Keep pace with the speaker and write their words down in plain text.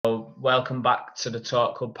welcome back to the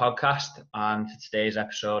Talk Club podcast. And for today's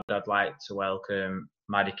episode, I'd like to welcome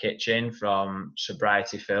Maddie Kitchen from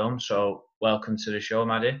Sobriety Film. So, welcome to the show,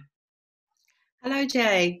 Maddie. Hello,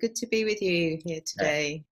 Jay. Good to be with you here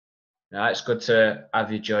today. Yeah, it's good to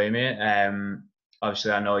have you join me.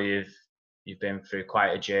 Obviously, I know you've been through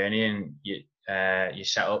quite a journey, and you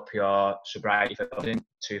set up your Sobriety Film in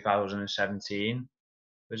 2017.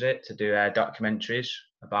 Was it to do documentaries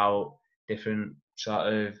about different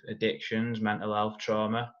sort of addictions, mental health,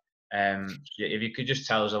 trauma? If you could just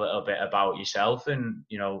tell us a little bit about yourself and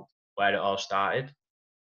where it all started.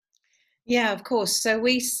 Yeah, of course. So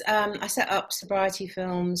I set up Sobriety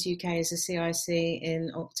Films UK as a CIC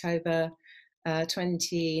in October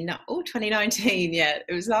 2019. Yeah,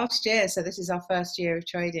 it was last year. So this is our first year of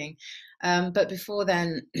trading. But before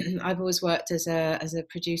then, I've always worked as a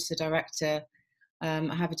producer director.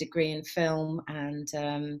 I have a degree in film, and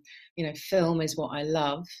film is what I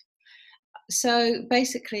love. So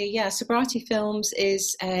basically, yeah, Sobriety Films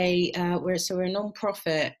is we're a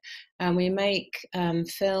non-profit, and we make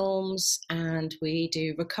films, and we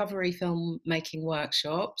do recovery film making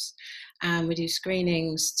workshops, and we do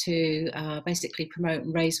screenings to basically promote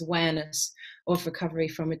and raise awareness of recovery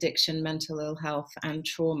from addiction, mental ill health, and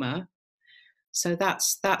trauma. So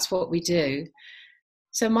that's what we do.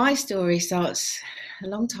 So my story starts a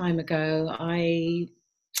long time ago.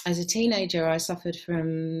 As a teenager, I suffered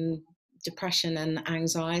from depression and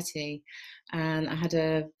anxiety, and I had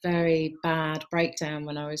a very bad breakdown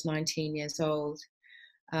when I was 19 years old.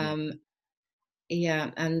 And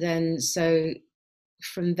then so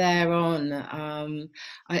from there on,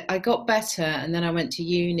 I got better, and then I went to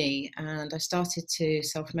uni, and I started to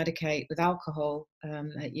self-medicate with alcohol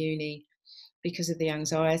at uni because of the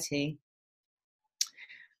anxiety.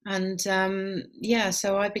 And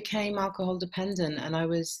so I became alcohol dependent, and I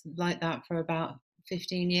was like that for about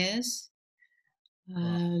 15 years.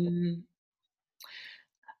 And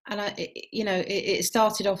it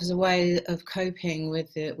started off as a way of coping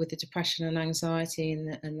with the depression and anxiety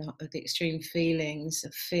and the extreme feelings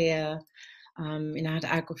of fear. I had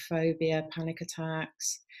agoraphobia, panic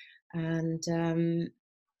attacks, and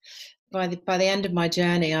by the end of my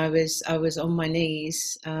journey, I was on my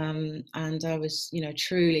knees, and I was,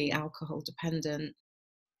 truly alcohol dependent.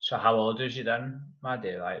 So how old was you then,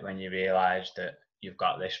 Maddie? Like when you realised that you've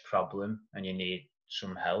got this problem and you need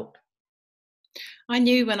some help? I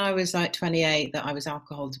knew when I was like 28 that I was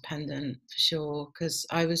alcohol dependent for sure, because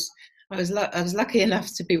I was lucky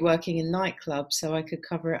enough to be working in nightclubs, so I could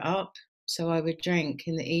cover it up. So I would drink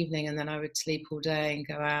in the evening, and then I would sleep all day and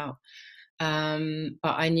go out.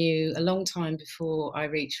 But I knew a long time before I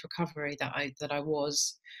reached recovery that I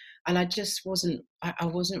was, and I just wasn't. I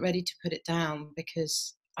wasn't ready to put it down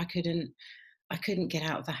because I couldn't get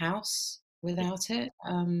out of the house without it.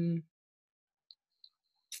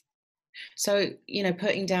 So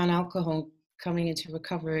putting down alcohol, coming into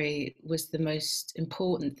recovery, was the most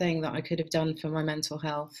important thing that I could have done for my mental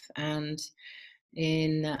health. And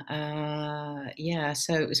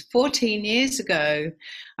so it was 14 years ago.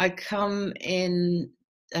 I come in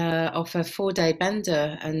off a 4-day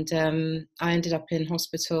bender, and I ended up in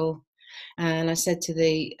hospital. And I said to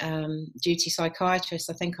the duty psychiatrist,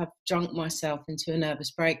 I think I've drunk myself into a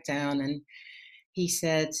nervous breakdown. And he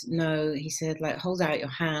said, no, he said, like, hold out your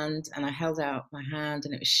hand. And I held out my hand,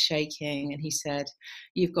 and it was shaking. And he said,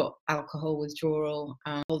 you've got alcohol withdrawal,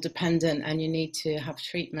 dependent, and you need to have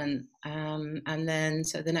treatment. And then,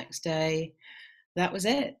 so the next day, that was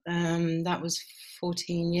it. That was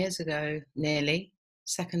 14 years ago, nearly,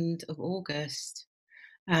 2nd of August.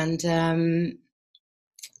 And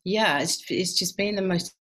it's just been the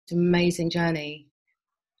most amazing journey.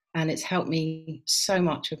 And it's helped me so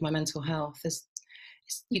much with my mental health.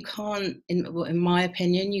 You can't, in my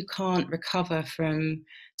opinion, you can't recover from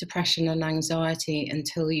depression and anxiety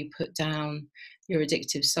until you put down your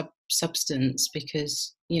addictive substance,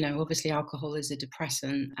 because obviously alcohol is a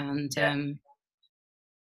depressant, and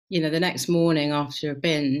the next morning after a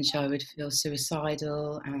binge I would feel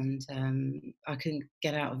suicidal, and I couldn't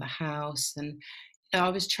get out of the house, and I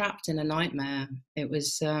was trapped in a nightmare. It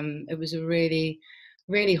was a really,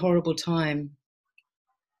 really horrible time.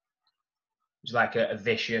 It's like a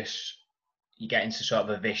vicious, you get into sort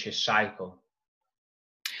of a vicious cycle.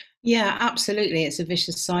 Yeah, absolutely. It's a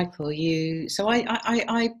vicious cycle. I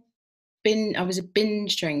was a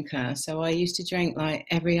binge drinker. So I used to drink like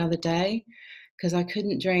every other day, because I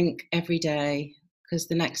couldn't drink every day because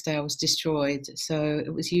the next day I was destroyed. So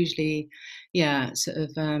it was usually, sort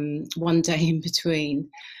of one day in between.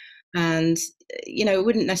 And, it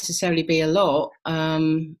wouldn't necessarily be a lot,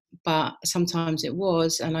 but sometimes it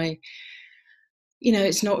was. And you know,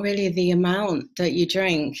 it's not really the amount that you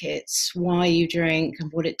drink, it's why you drink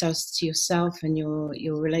and what it does to yourself and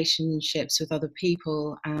your relationships with other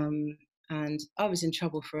people. And I was in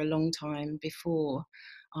trouble for a long time before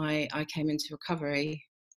I came into recovery.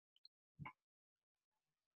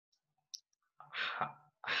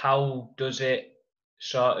 How does it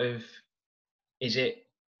sort of, is it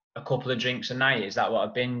a couple of drinks a night? Is that what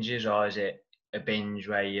a binge is, or is it a binge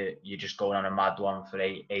where you're just going on a mad one for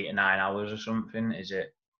 8 or 9 hours or something? Is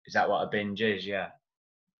that what a binge is? Yeah.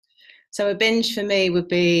 So a binge for me would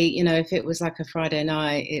be, you know, if it was like a Friday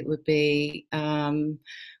night, it would be,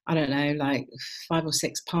 I don't know, like 5 or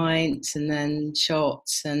 6 pints and then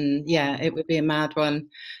shots, and yeah, it would be a mad one.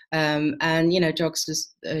 And you know, drugs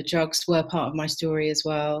were part of my story as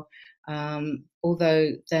well.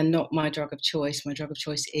 Although they're not my drug of choice. My drug of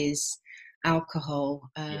choice is alcohol.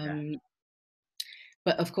 Yeah.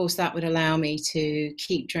 But of course, that would allow me to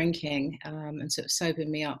keep drinking and sort of sober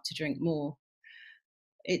me up to drink more.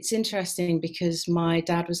 It's interesting because my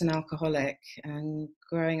dad was an alcoholic, and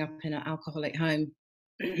growing up in an alcoholic home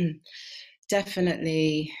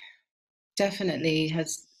definitely definitely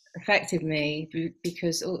has affected me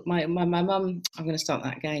because my mum, I'm going to start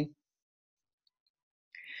that again.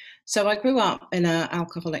 So I grew up in an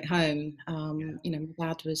alcoholic home. You know, my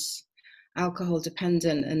dad was alcohol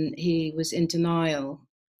dependent and he was in denial.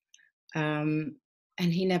 And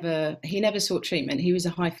he never sought treatment. He was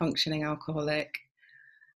a high functioning alcoholic,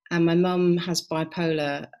 and my mum has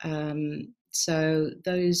bipolar. So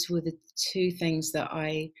those were the two things that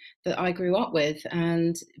I grew up with,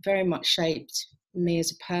 and very much shaped me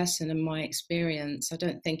as a person and my experience. I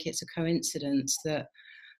don't think it's a coincidence that,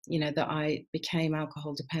 you know, that I became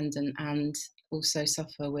alcohol dependent and also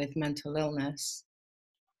suffer with mental illness.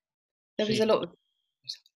 There So was a lot of,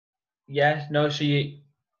 yeah, no. So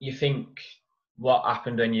you think what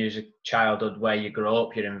happened when you was a childhood, where you grow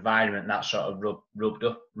up, your environment, that sort of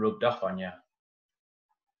rubbed off on you.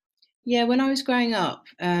 yeah, when I was growing up,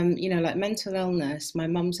 you know, like mental illness, my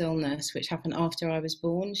mum's illness, which happened after I was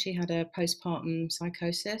born, she had a postpartum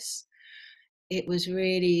psychosis. It was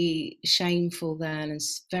really shameful then and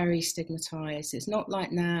very stigmatized. It's not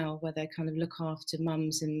like now where they kind of look after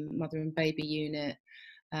mums in mother and baby unit.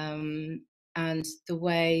 Um, and the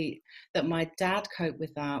way that my dad coped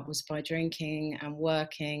with that was by drinking and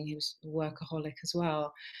working. He was a workaholic as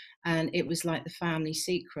well. And it was like the family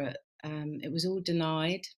secret. It was all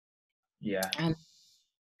denied. Yeah. And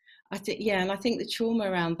I think, yeah, and I think the trauma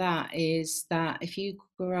around that is that if you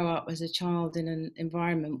grow up as a child in an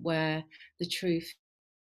environment where the truth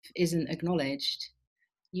isn't acknowledged,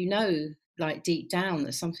 you know, like deep down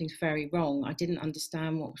that something's very wrong. I didn't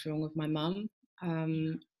understand what was wrong with my mum.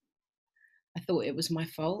 Um, I thought it was my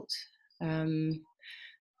fault. Um,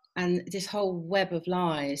 and this whole web of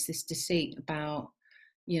lies, this deceit about,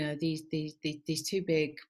 you know, these two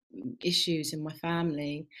big issues in my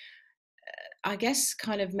family, I guess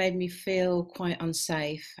kind of made me feel quite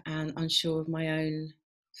unsafe and unsure of my own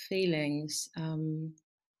feelings.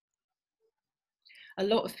 A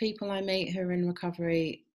lot of people I meet who are in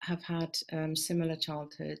recovery have had similar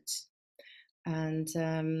childhoods, and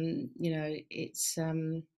you know, it's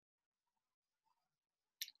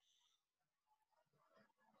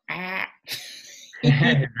ah.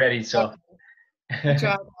 Very tough.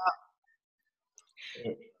 Try.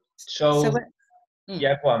 So, So mm.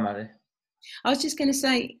 yeah, go on, Maddie. I was just going to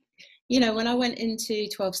say, you know, when I went into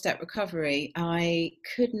 12-step recovery, I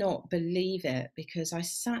could not believe it because I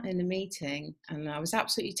sat in a meeting and I was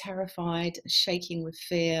absolutely terrified, shaking with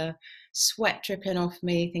fear, sweat dripping off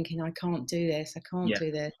me, thinking, I can't do this, I can't Yeah.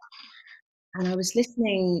 do this. And I was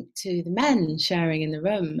listening to the men sharing in the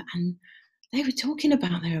room, and they were talking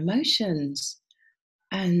about their emotions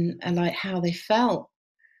and like how they felt,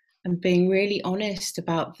 and being really honest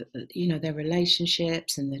about you know, their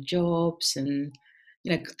relationships and their jobs, and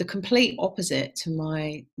you know, the complete opposite to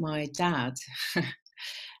my dad.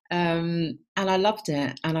 And I loved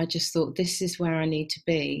it, and I just thought, this is where I need to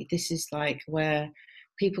be. This is like where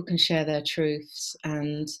people can share their truths,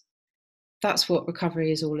 and that's what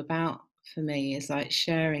recovery is all about for me, is like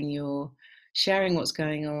sharing what's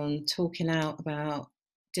going on, talking out about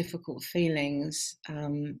difficult feelings,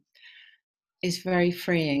 is very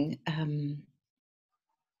freeing.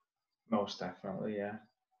 Most definitely, yeah.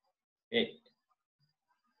 It.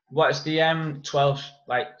 What's the 12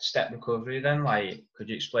 like step recovery then? Like, could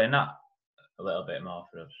you explain that a little bit more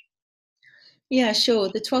for us? Yeah, sure.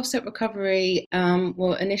 The 12-step recovery,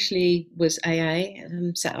 well, initially was AA,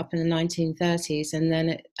 set up in the 1930s, and then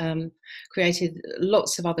it created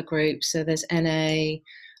lots of other groups. So there's NA,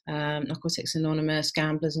 Narcotics Anonymous,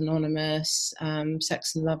 Gamblers Anonymous,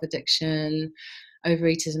 Sex and Love Addiction,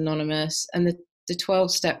 Overeaters Anonymous, and the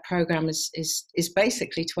 12-step program is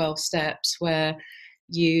basically 12 steps where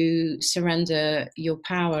you surrender your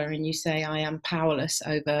power and you say, I am powerless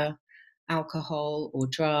over alcohol or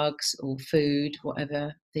drugs or food,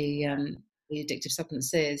 whatever the addictive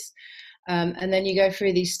substance is. And then you go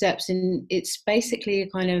through these steps, and it's basically a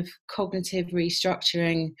kind of cognitive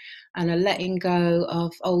restructuring and a letting go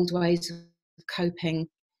of old ways of coping.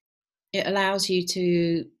 It allows you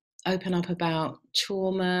to open up about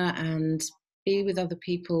trauma and be with other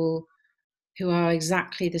people who are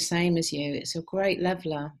exactly the same as you. It's a great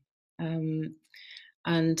leveler.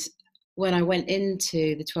 And when I went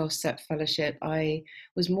into the 12-step fellowship, I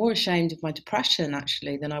was more ashamed of my depression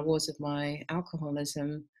actually than I was of my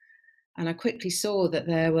alcoholism. And I quickly saw that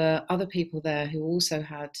there were other people there who also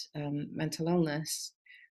had mental illness.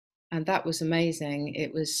 And that was amazing.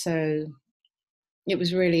 It was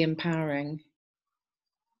really empowering.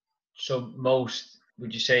 So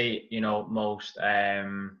would you say, most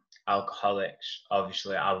alcoholics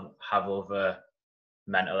obviously have other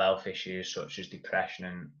mental health issues such as depression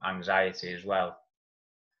and anxiety as well?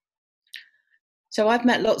 So I've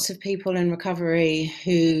met lots of people in recovery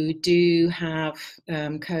who do have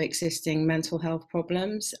coexisting mental health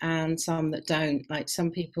problems, and some that don't. Like,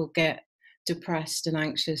 some people get depressed and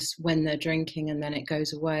anxious when they're drinking, and then it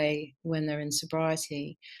goes away when they're in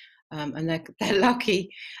sobriety. And they're lucky.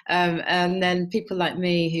 And then people like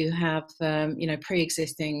me who have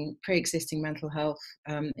pre-existing mental health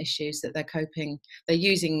issues that they're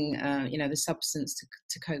using the substance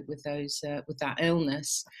to cope with with that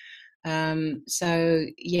illness. So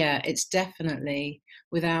yeah, it's definitely,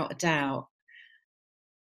 without a doubt,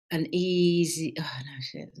 an easy. Oh no,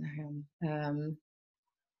 shit.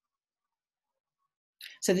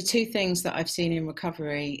 So the two things that I've seen in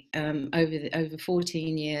recovery over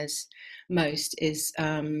 14 years most is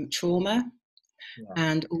trauma, yeah,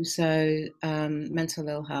 and also mental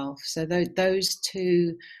ill health. So those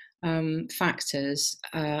two factors,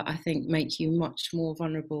 I think, make you much more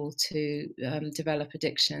vulnerable to develop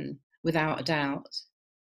addiction, without a doubt.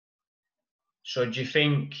 So do you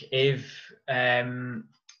think if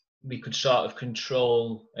we could sort of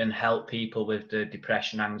control and help people with the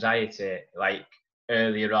depression, anxiety, like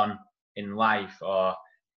earlier on in life, or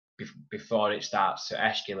before it starts to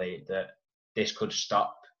escalate, that this could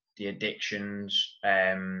stop the addictions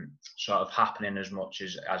sort of happening as much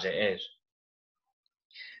as it is?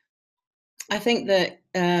 I think that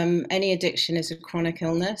any addiction is a chronic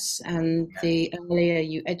illness, and the earlier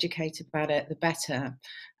you educate about it, the better.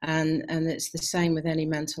 And it's the same with any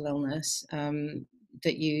mental illness,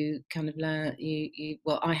 that you kind of learn.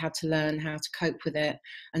 Well, I had to learn how to cope with it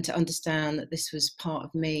and to understand that this was part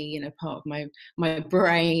of me, part of my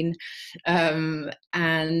brain.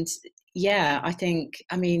 And yeah, I think,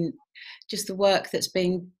 just the work that's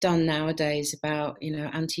being done nowadays about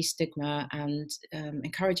anti-stigma and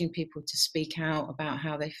encouraging people to speak out about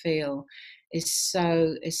how they feel is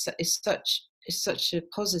such a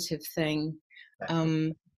positive thing.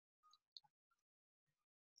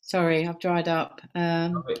 Sorry, I've dried up. Do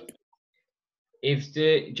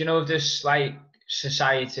you know if this, like,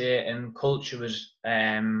 society and culture was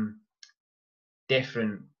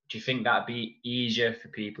different, do you think that'd be easier for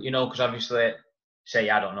people? Because obviously, say,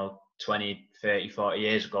 I don't know, 20, 30, 40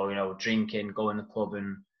 years ago, drinking, going to the club,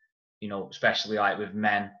 and, especially like with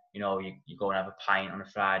men, you go and have a pint on a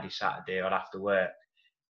Friday, Saturday, or after work.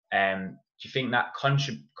 Do you think that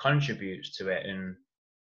contributes to it? And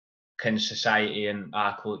can society and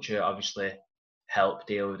our culture obviously help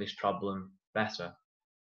deal with this problem better?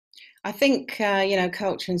 I think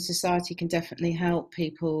culture and society can definitely help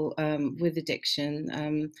people with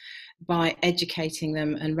addiction by educating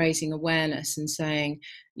them and raising awareness and saying,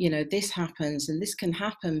 this happens, and this can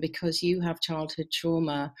happen because you have childhood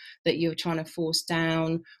trauma that you're trying to force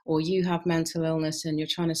down, or you have mental illness and you're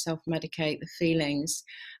trying to self-medicate the feelings.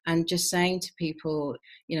 And just saying to people,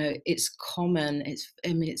 it's common.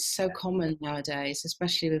 It's so common nowadays,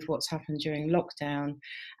 especially with what's happened during lockdown.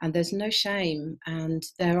 And there's no shame, and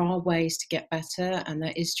there are ways to get better, and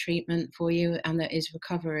there is treatment for you, and there is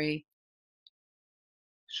recovery.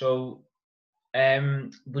 So, do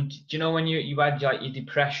you know when you had like your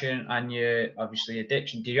depression and your obviously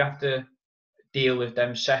addiction, do you have to deal with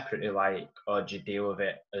them separately, like, or do you deal with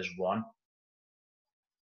it as one?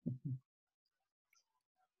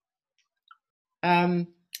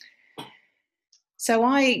 So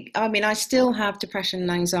I still have depression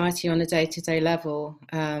and anxiety on a day-to-day level,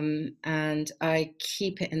 and I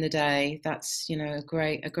keep it in the day. That's a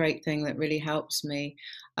great thing that really helps me.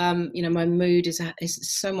 My mood is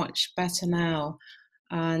so much better now,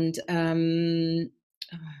 and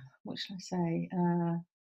what shall I say? Are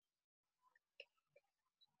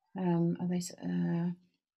they?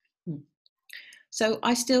 Hmm. So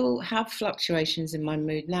I still have fluctuations in my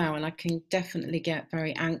mood now, and I can definitely get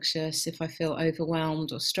very anxious if I feel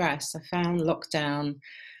overwhelmed or stressed. I found lockdown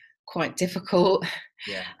quite difficult.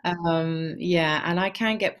 Yeah. Yeah, and I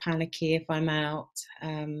can get panicky if I'm out,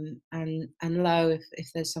 and low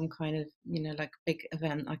if there's some kind of, you know, like big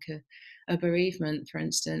event, like a bereavement, for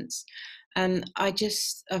instance. And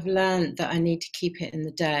I've learned that I need to keep it in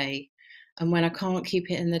the day. And when I can't keep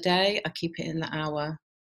it in the day, I keep it in the hour.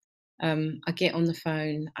 I get on the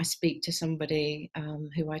phone, I speak to somebody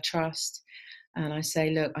who I trust, and I say,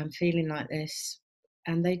 look, I'm feeling like this.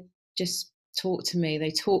 And they just talk to me,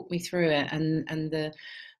 they talk me through it, and the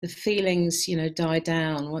feelings, you know, die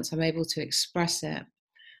down once I'm able to express it.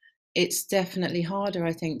 It's definitely harder,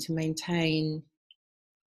 I think, to maintain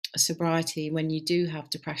sobriety when you do have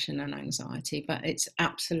depression and anxiety, but it's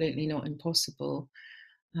absolutely not impossible.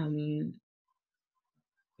 Um,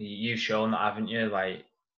 You've shown that, haven't you? Like,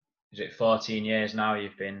 is it 14 years now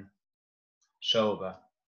you've been sober?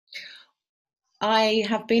 I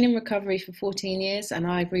have been in recovery for 14 years and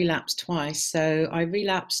I've relapsed twice. So I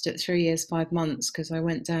relapsed at 3 years, 5 months because I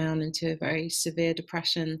went down into a very severe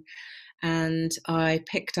depression, and I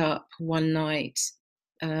picked up one night.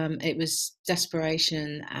 It was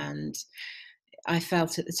desperation, and I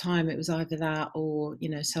felt at the time it was either that or, you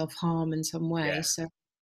know, self harm in some way. Yeah. So,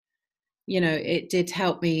 you know, it did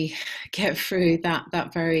help me get through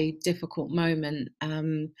that very difficult moment.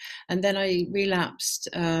 And then I relapsed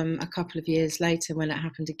a couple of years later when it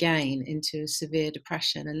happened again into severe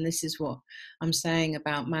depression. And this is what I'm saying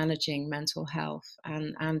about managing mental health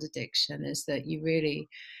and addiction, is that you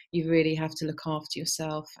really have to look after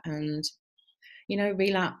yourself. And, you know,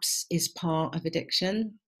 relapse is part of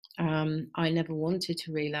addiction. I never wanted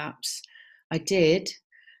to relapse. I did,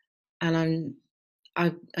 and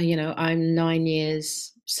you know, I'm 9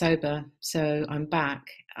 years sober, so I'm back.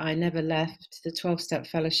 I never left the 12-step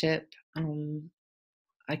fellowship.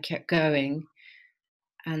 I kept going,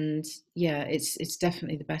 and yeah, it's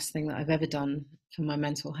definitely the best thing that I've ever done for my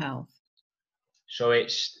mental health. So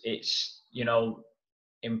it's you know,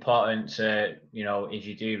 important to, you know, if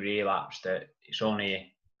you do relapse, that it's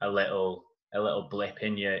only a little blip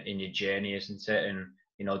in your journey, isn't it? And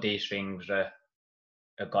you know, these things are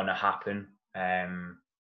gonna happen. And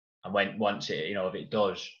when once it, you know, if it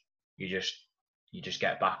does, you just you just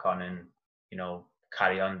get back on and, you know,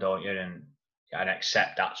 carry on, don't you? And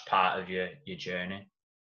accept that's part of your journey.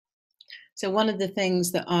 So one of the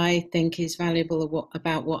things that I think is valuable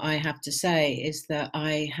about what I have to say is that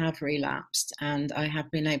I have relapsed and I have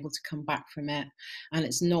been able to come back from it, and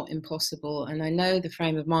it's not impossible. And I know the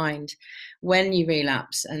frame of mind when you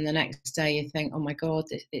relapse and the next day you think, oh my God,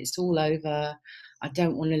 it's all over. I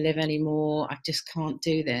don't want to live anymore. I just can't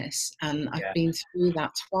do this. And I've Yeah. been through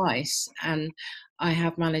that twice, and I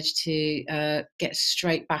have managed to get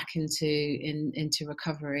straight back into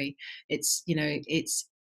recovery. It's, you know,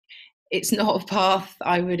 it's not a path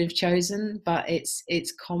I would have chosen, but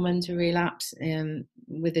it's common to relapse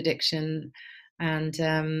with addiction, and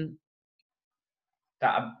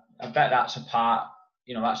That I bet that's a part,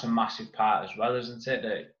 you know, that's a massive part as well, isn't it?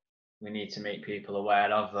 That we need to make people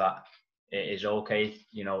aware of, that it is okay,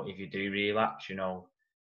 you know, if you do relapse, you know,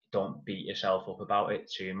 don't beat yourself up about it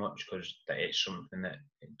too much, because it's something that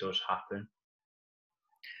it does happen.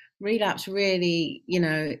 relapse really, you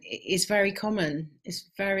know, is very common.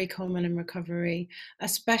 It's very common in recovery,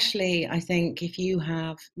 especially I think if you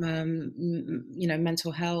have, you know,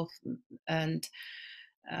 mental health and.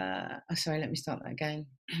 Sorry, let me start that again.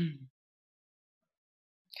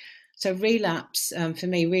 So relapse for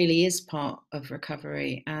me really is part of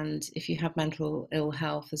recovery, and if you have mental ill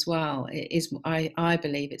health as well, it is. I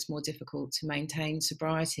believe it's more difficult to maintain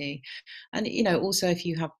sobriety, and you know, also if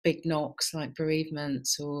you have big knocks like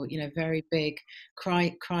bereavements or, you know, very big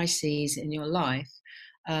crises in your life,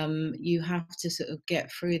 you have to sort of get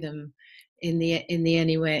through them in the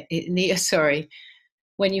anyway in the sorry,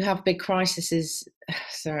 when you have big crises.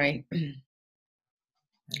 Sorry.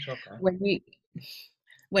 It's okay. when you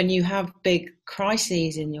when you have big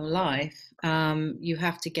crises in your life, you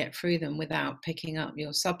have to get through them without picking up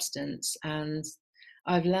your substance. And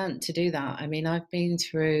I've learned to do that. I mean, I've been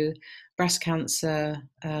through breast cancer.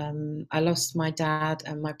 I lost my dad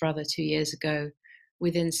and my brother 2 years ago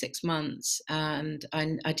within 6 months, and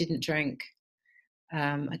I didn't drink.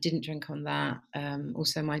 I didn't drink on that.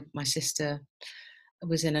 Also, my sister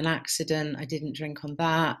was in an accident. I didn't drink on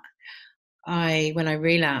that. When I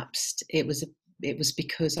relapsed, it was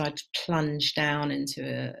because I'd plunged down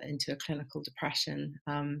into a clinical depression,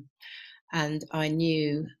 and I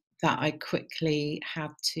knew that I quickly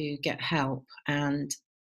had to get help and,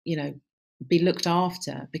 you know, be looked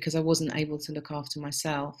after because I wasn't able to look after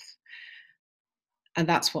myself. And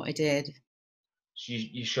that's what I did. So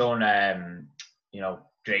you've shown,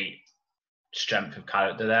 great strength of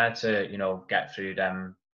character there to, get through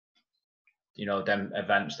them, them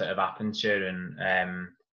events that have happened to you. And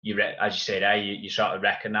as you say there, you sort of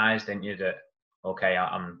recognised, didn't you, that okay,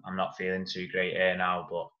 I'm not feeling too great here now,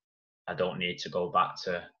 but I don't need to go back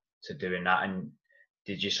to doing that. And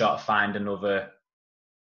did you sort of find a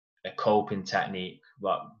coping technique?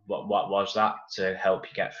 What was that to help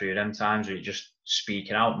you get through them times? Were you just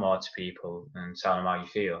speaking out more to people and telling them how you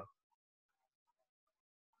feel?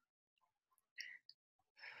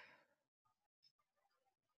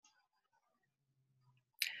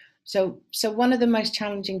 So one of the most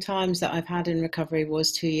challenging times that I've had in recovery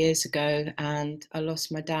was 2 years ago, and I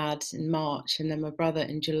lost my dad in March, and then my brother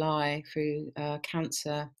in July through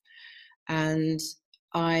cancer. And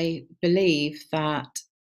I believe that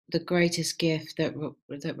the greatest gift that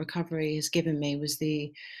recovery has given me was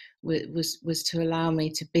to allow me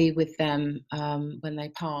to be with them when they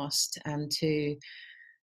passed, and to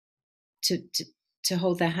to, to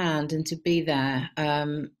hold their hand and to be there.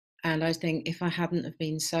 And I think if I hadn't have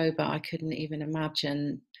been sober, I couldn't even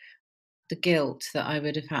imagine the guilt that I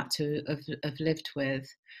would have had to have lived with.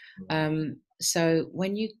 So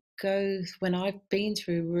when I've been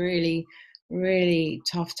through really, really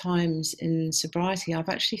tough times in sobriety, I've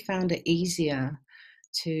actually found it easier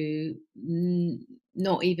to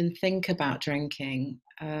not even think about drinking,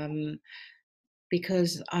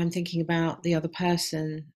 because I'm thinking about the other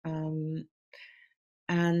person.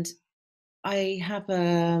 And I have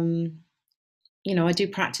I do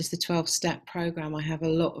practice the 12-step program. I have a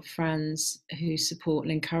lot of friends who support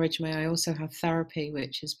and encourage me. I also have therapy,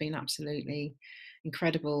 which has been absolutely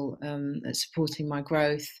incredible at supporting my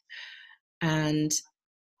growth. And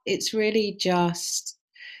it's really just,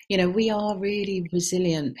 we are really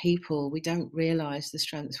resilient people. We don't realize the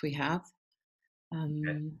strengths we have.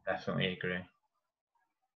 Definitely agree.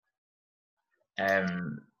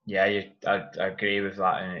 Yeah, I agree with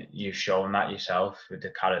that, and you've shown that yourself with the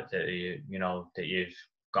character that you've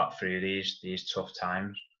got through these tough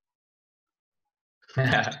times.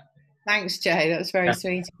 Thanks, Jay. That's very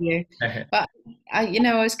sweet of you. But I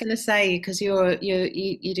was going to say, because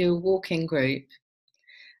you do a walking group,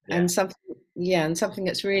 Yeah. and something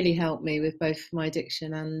that's really helped me with both my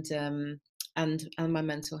addiction and my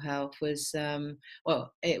mental health was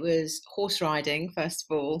it was horse riding. First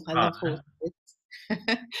of all, I love horses.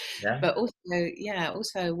 Yeah. But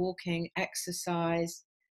also walking, exercise.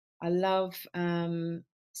 I love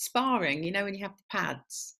sparring, when you have the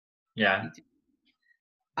pads. Yeah.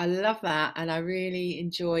 I love that, and I really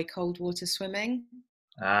enjoy cold water swimming.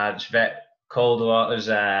 It's a bit cold waters.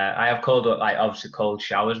 I have like obviously cold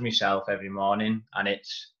showers myself every morning, and it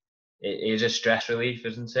is a stress relief,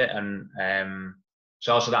 isn't it? And it's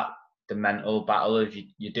also that the mental battle of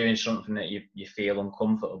you're doing something that you feel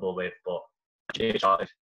uncomfortable with, but you've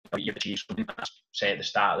achieved something. Say at the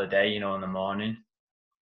start of the day, in the morning.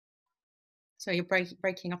 So you're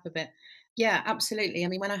breaking up a bit. Yeah, absolutely. I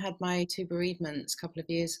mean, when I had my 2 bereavements a couple of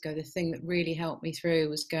years ago, the thing that really helped me through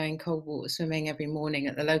was going cold water swimming every morning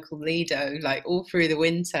at the local Lido, like all through the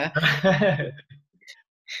winter.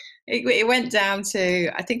 It went down to,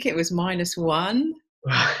 I think it was -1.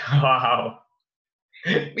 Wow.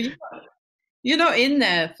 You're not in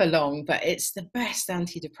there for long, but it's the best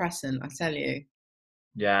antidepressant, I tell you.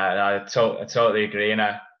 Yeah, I totally agree. And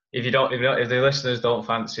if the listeners don't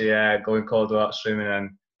fancy going cold water swimming,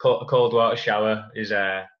 and a cold water shower is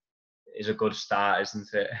a good start,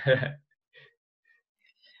 isn't it?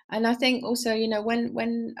 And I think also,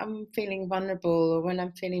 when I'm feeling vulnerable or when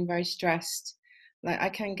I'm feeling very stressed, like I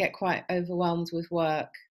can get quite overwhelmed with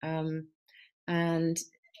work. And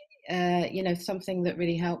something that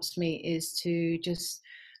really helps me is to just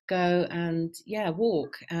go and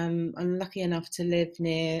walk. I'm lucky enough to live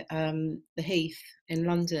near the Heath in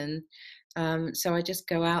London, so I just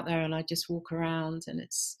go out there and I just walk around, and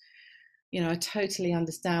it's I totally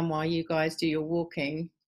understand why you guys do your walking.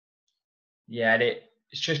 Yeah,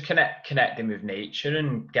 it's just connecting with nature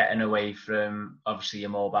and getting away from obviously your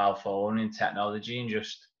mobile phone and technology, and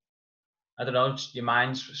just I don't know, just your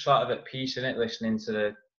mind's sort of at peace in it, listening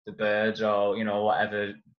to the birds or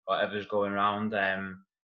whatever's going around.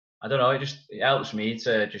 I don't know, it helps me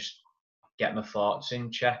to just get my thoughts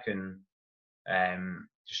in check and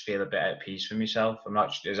just feel a bit at peace for myself. I'm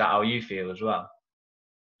not. Is that how you feel as well?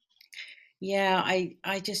 Yeah,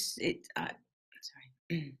 I just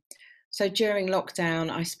sorry. So during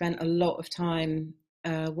lockdown, I spent a lot of time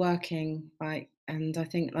working, like and I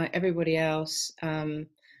think like everybody else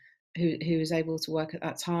who was able to work at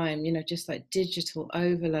that time, you know, just like digital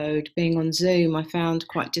overload, being on Zoom, I found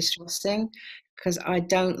quite distressing because I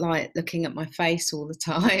don't like looking at my face all the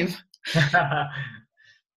time.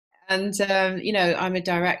 And you know, I'm a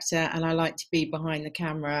director, and I like to be behind the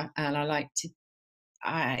camera, and I like to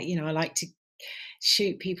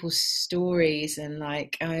shoot people's stories, and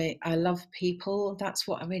like I love people. That's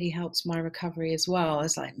what really helps my recovery as well.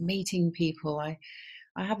 It's like meeting people. I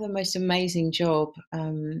have the most amazing job,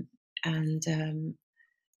 and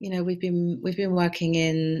you know, we've been working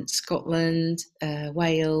in Scotland,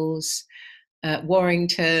 Wales,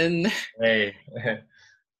 Warrington. Hey.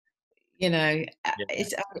 You know, Yeah.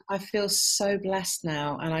 it's I feel so blessed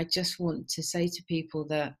now, and I just want to say to people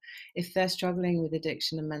that if they're struggling with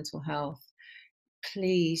addiction and mental health,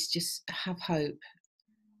 please just have hope.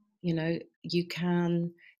 You know, you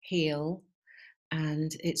can heal,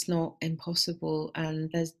 and it's not impossible.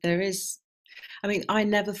 And there is, I mean, I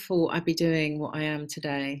never thought I'd be doing what I am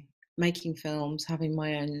today, making films, having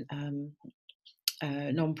my own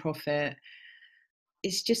non-profit.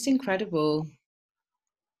 It's just incredible.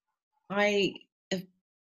 I have,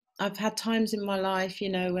 I've had times in my life, you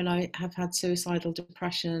know, when I have had suicidal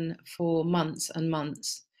depression for months and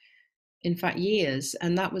months, in fact years,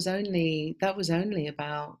 and that was only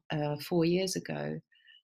about 4 years ago.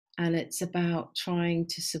 And it's about trying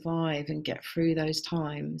to survive and get through those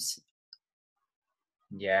times.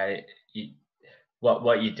 Yeah, you,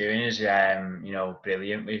 what you're doing is you know,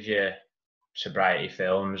 brilliant with your sobriety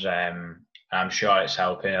films. I'm sure it's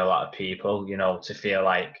helping a lot of people, you know, to feel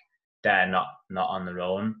like they're not on their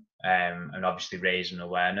own, and obviously raising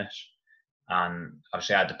awareness. And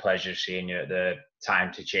obviously, I had the pleasure of seeing you at the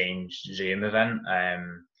Time to Change Zoom event,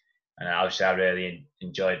 and obviously, I really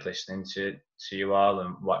enjoyed listening to you all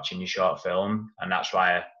and watching your short film, and that's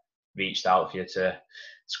why I reached out for you to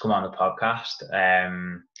come on the podcast.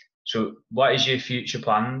 So, what is your future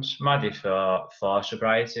plans, Maddie, for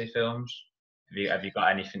sobriety films? Have you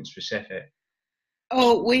got anything specific?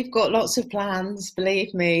 Oh, we've got lots of plans,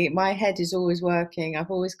 believe me. My head is always working. I've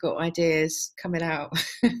always got ideas coming out.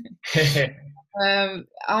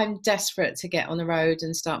 I'm desperate to get on the road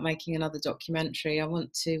and start making another documentary. I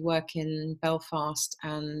want to work in Belfast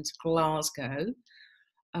and Glasgow,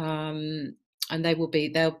 um, and they'll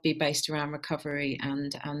be based around recovery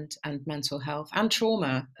and mental health and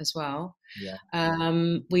trauma as well.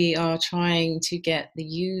 Yeah. We are trying to get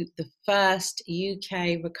the first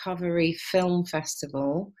UK recovery film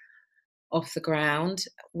festival off the ground.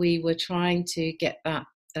 We were trying to get that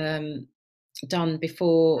done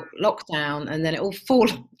before lockdown, and then it all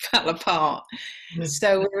fell apart.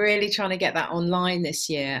 So we're really trying to get that online this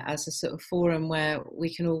year as a sort of forum where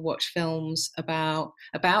we can all watch films about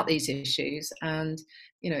these issues, and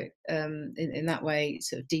you know, in that way,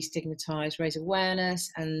 sort of destigmatize, raise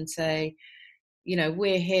awareness, and say, you know,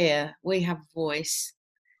 we're here, we have a voice.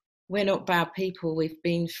 We're not bad people. We've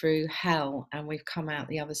been through hell and we've come out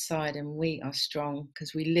the other side, and we are strong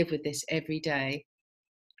because we live with this every day.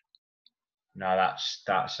 No,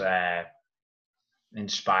 that's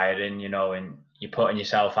inspiring, you know, and you're putting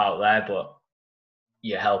yourself out there, but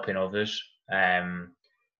you're helping others, and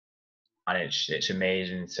it's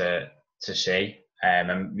amazing to see.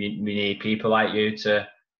 And we need people like you to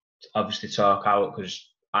obviously talk out, because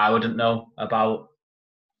I wouldn't know about,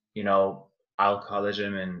 you know,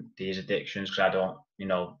 alcoholism and these addictions, because I don't, you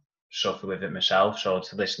know, suffer with it myself. So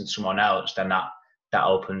to listen to someone else, then that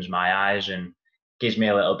opens my eyes and gives me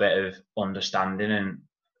a little bit of understanding, and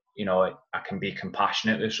you know, I can be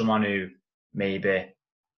compassionate with someone who maybe,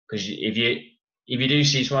 because if you do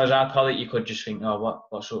see someone as alcoholic, you could just think, oh,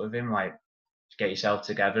 what's up with him? Like, get yourself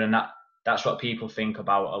together, and that's what people think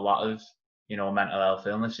about a lot of, you know, mental health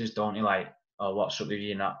illnesses, don't you? Like, oh, what's up with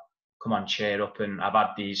you? Not, come on, cheer up. And I've had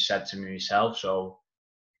these said to me myself. So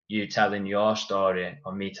you telling your story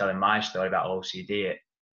or me telling my story about OCD, it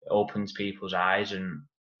opens people's eyes, and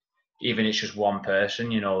even if it's just one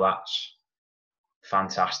person, you know, that's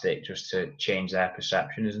fantastic, just to change their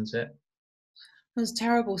perception, isn't it? There's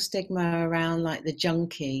terrible stigma around like the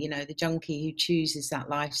junkie, you know, the junkie who chooses that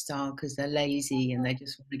lifestyle because they're lazy and they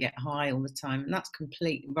just want to get high all the time. And that's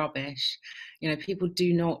complete rubbish. You know, people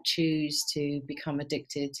do not choose to become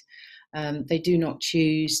addicted. They do not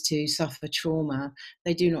choose to suffer trauma.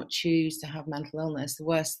 They do not choose to have mental illness. The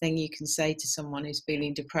worst thing you can say to someone who's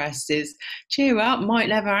feeling depressed is, cheer up, might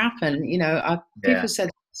never happen. You know, Yeah. people said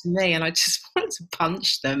to me, and I just wanted to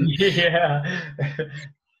punch them. Yeah.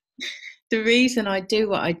 The reason I do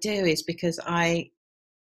what I do is because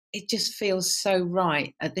it just feels so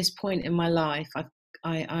right at this point in my life.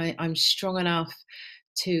 I'm strong enough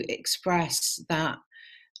to express that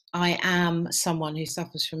I am someone who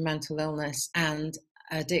suffers from mental illness and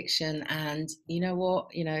addiction, and you know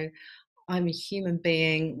what, I'm a human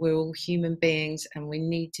being, we're all human beings, and we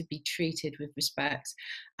need to be treated with respect.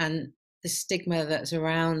 And the stigma that's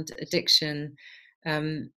around addiction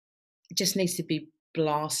just needs to be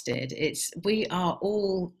blasted. We're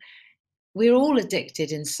all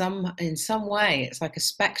addicted in some way. It's like a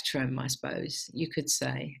spectrum, I suppose you could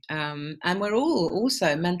say, and we're all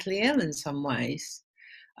also mentally ill in some ways.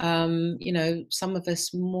 Some of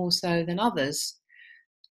us more so than others.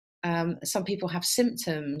 Some people have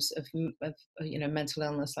symptoms of mental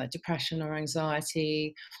illness like depression or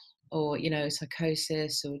anxiety, or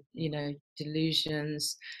psychosis, or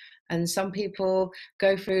delusions. And some people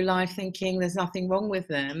go through life thinking there's nothing wrong with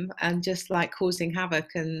them and just like causing havoc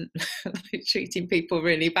and treating people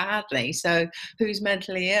really badly. So who's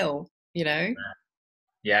mentally ill, Yeah,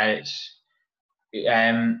 it's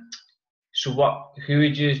so who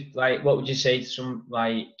would you like, what would you say to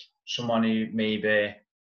someone who maybe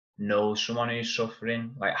knows someone who's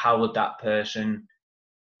suffering? Like, how would that person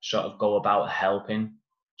sort of go about helping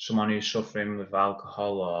someone who's suffering with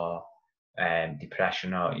alcohol or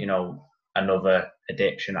depression, or another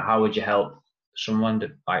addiction? How would you help someone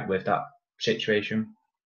with that situation?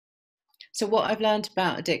 So what I've learned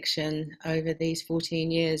about addiction over these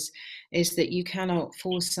 14 years is that you cannot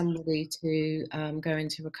force somebody to go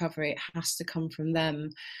into recovery. It has to come from them.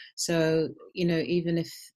 So, even if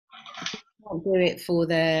can't do it for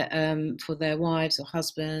their wives or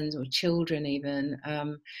husbands or children even,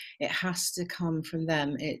 it has to come from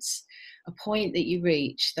them. It's a point that you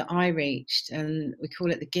reach, that I reached, and we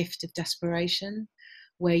call it the gift of desperation,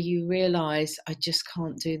 where you realize I just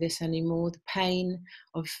can't do this anymore. The pain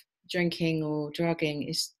of drinking or drugging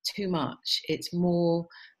is too much. It's more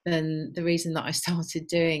than the reason that I started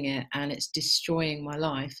doing it, and it's destroying my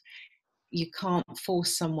life. You can't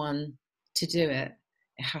force someone to do it.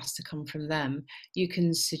 It has to come from them. You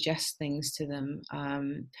can suggest things to them.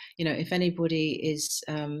 If anybody is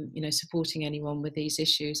supporting anyone with these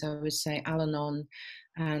issues, I would say Al-Anon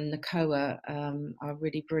and NACOA are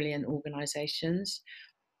really brilliant organizations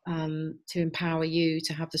to empower you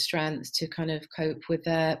to have the strength to kind of cope with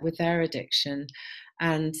their addiction.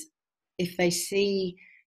 And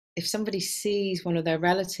if somebody sees one of their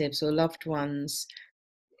relatives or loved ones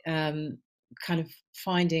kind of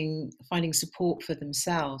finding support for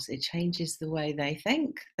themselves, it changes the way they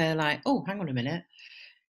think. They're like, oh, hang on a minute,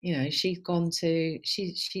 she's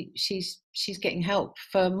getting help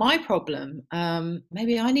for my problem.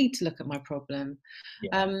 Maybe I need to look at my problem.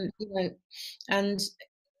 Yeah. And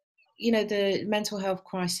the mental health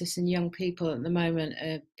crisis in young people at the moment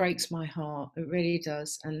breaks my heart. It really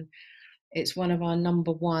does. And it's one of our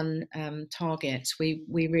number one targets. We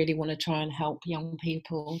really want to try and help young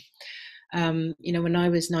people. When I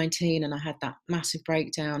was 19 and I had that massive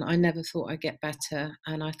breakdown, I never thought I'd get better,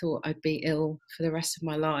 and I thought I'd be ill for the rest of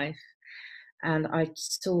my life. And I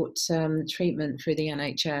sought treatment through the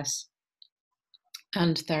NHS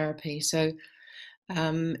and therapy. So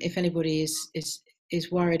if anybody is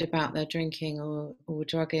worried about their drinking or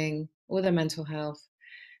drugging or their mental health,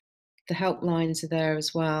 the helplines are there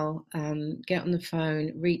as well. Get on the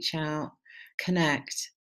phone, reach out,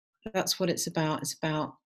 connect. That's what it's about. It's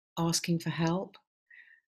about asking for help,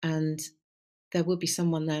 and there will be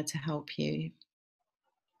someone there to help you.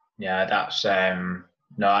 Yeah, that's no,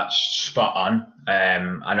 that's spot on.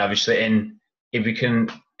 And obviously, if we can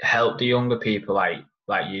help the younger people, like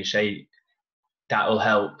you say, that will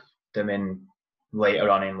help them in later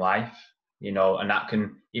on in life, and that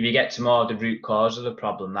can, if you get to more the root cause of the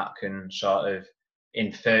problem, that can sort of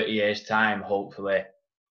in 30 years time, hopefully,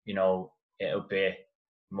 it'll be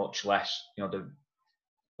much less, the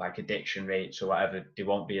like addiction rates or whatever, they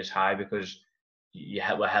won't be as high because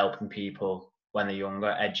we're helping people when they're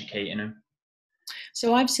younger, educating them.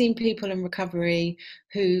 So I've seen people in recovery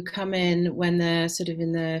who come in when they're sort of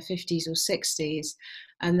in their 50s or 60s,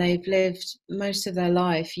 and they've lived most of their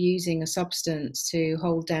life using a substance to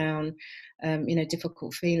hold down,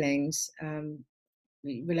 difficult feelings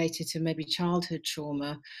related to maybe childhood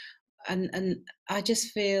trauma. And I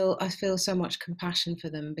feel so much compassion for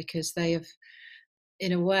them, because they have,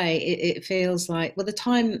 in a way, it feels like, well,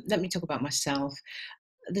 let me talk about myself.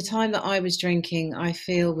 The time that I was drinking, I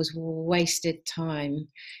feel, was wasted time,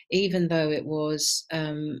 even though it was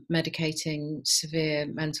medicating severe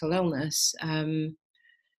mental illness.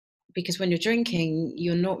 Because when you're drinking,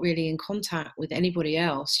 you're not really in contact with anybody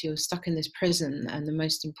else. You're stuck in this prison, and the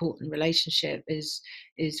most important relationship is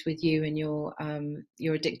with you and your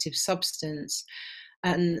addictive substance.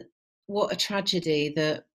 And what a tragedy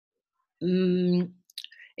that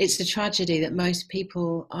it's a tragedy that most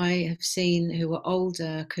people I have seen who are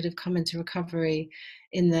older could have come into recovery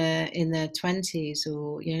in their 20s,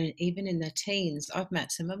 or even in their teens. I've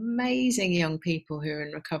met some amazing young people who are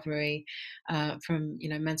in recovery from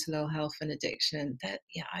mental ill health and addiction. That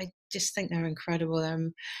yeah, I just think they're incredible.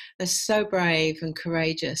 They're so brave and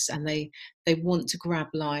courageous, and they want to grab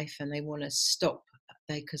life, and they want to stop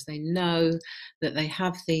because they know that they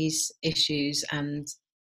have these issues. And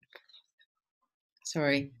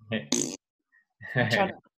sorry, I'm trying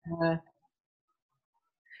to,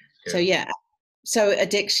 so yeah, so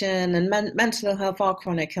addiction and mental ill health are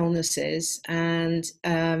chronic illnesses, and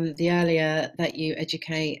the earlier that you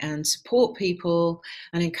educate and support people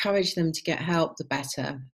and encourage them to get help, the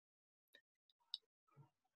better.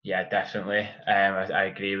 Yeah, definitely. I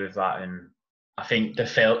agree with that, and I think the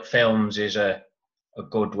films is a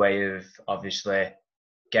good way of obviously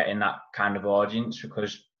getting that kind of audience,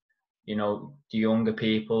 because the younger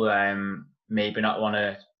people maybe don't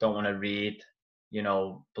want to read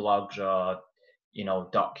blogs or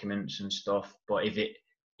documents and stuff, but if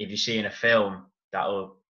you see in a film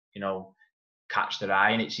that'll catch their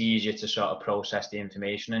eye, and it's easier to sort of process the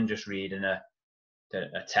information than just reading a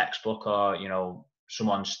textbook or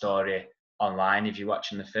someone's story online. If you're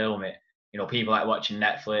watching the film, people like watching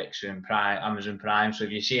Netflix and Amazon Prime, so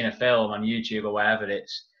if you're seeing a film on YouTube or wherever,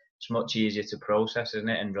 it's much easier to process, isn't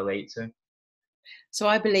it, and relate to. So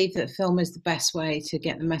I believe that film is the best way to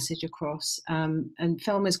get the message across, and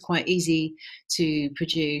film is quite easy to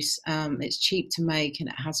produce. It's cheap to make, and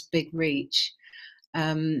it has big reach.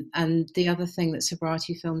 And the other thing that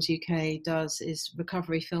Sobriety Films UK does is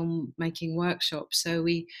recovery film making workshops. So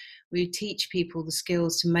we teach people the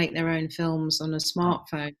skills to make their own films on a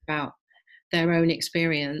smartphone about their own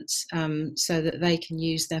experience, so that they can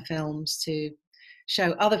use their films to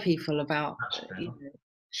show other people about.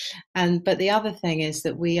 But the other thing is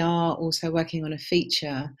that we are also working on a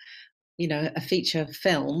feature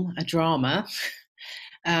film, a drama,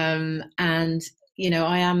 and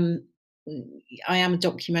I am a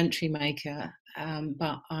documentary maker,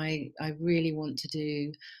 but I really want to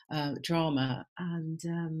do drama,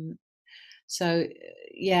 and so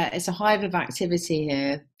yeah, it's a hive of activity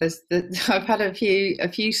here. I've had a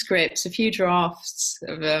few scripts, a few drafts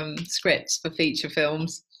of scripts for feature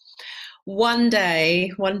films. One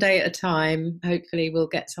day at a time. Hopefully, we'll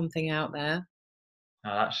get something out there.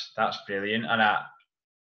 Oh, that's brilliant, and I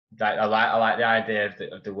like the idea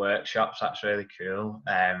of the workshops. That's really cool.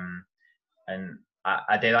 And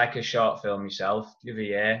I did like a short film myself the other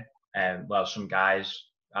year. Well, some guys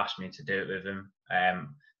asked me to do it with them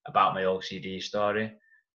about my OCD story,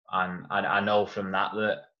 and I know from that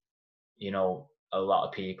a lot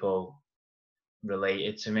of people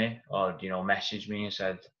related to me, or messaged me and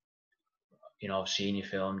said, I've seen your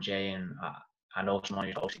film, Jay, and I know someone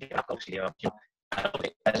who's OCD. I've got OCD. I know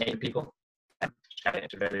it resonates with people.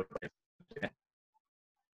 It's really.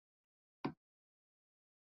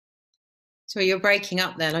 So you're breaking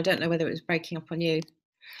up then. I don't know whether it was breaking up on you.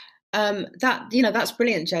 That's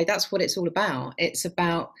brilliant, Jay. That's what it's all about. It's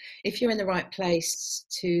about, if you're in the right place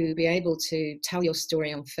to be able to tell your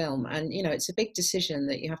story on film, and it's a big decision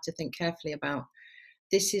that you have to think carefully about.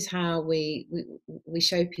 This is how we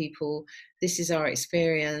show people, this is our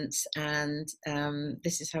experience, and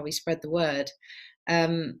this is how we spread the word.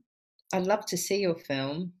 I'd love to see your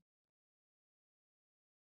film.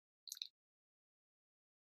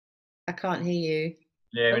 I can't hear you.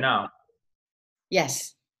 Yeah, now.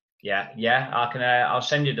 Yes. Yeah. I can. I'll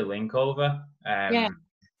send you the link over. Yeah.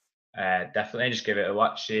 Definitely, just give it a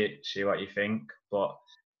watch. See what you think. But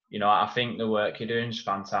I think the work you're doing is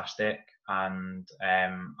fantastic, and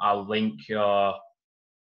I'll link your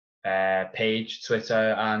page,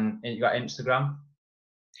 Twitter, and you got Instagram.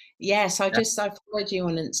 Yes, I followed you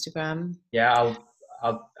on Instagram. Yeah,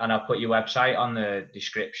 I'll put your website on the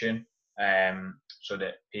description, so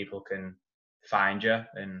that people can find you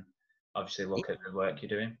and obviously look at the work you're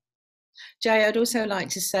doing. Jay, I'd also like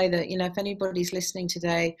to say that, if anybody's listening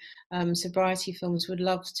today, Sobriety Films would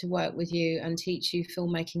love to work with you and teach you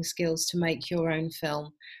filmmaking skills to make your own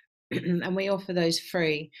film. And we offer those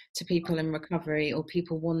free to people in recovery or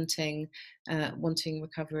people wanting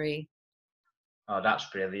recovery. Oh, that's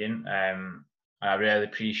brilliant. I really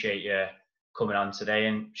appreciate you coming on today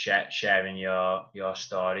and sharing your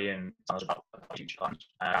story and telling us about future plans.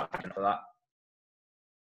 Thank you for that.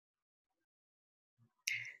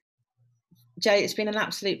 Jay, it's been an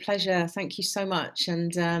absolute pleasure. Thank you so much.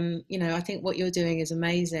 And, I think what you're doing is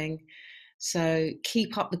amazing. So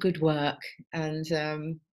keep up the good work.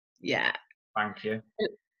 And yeah. Thank you.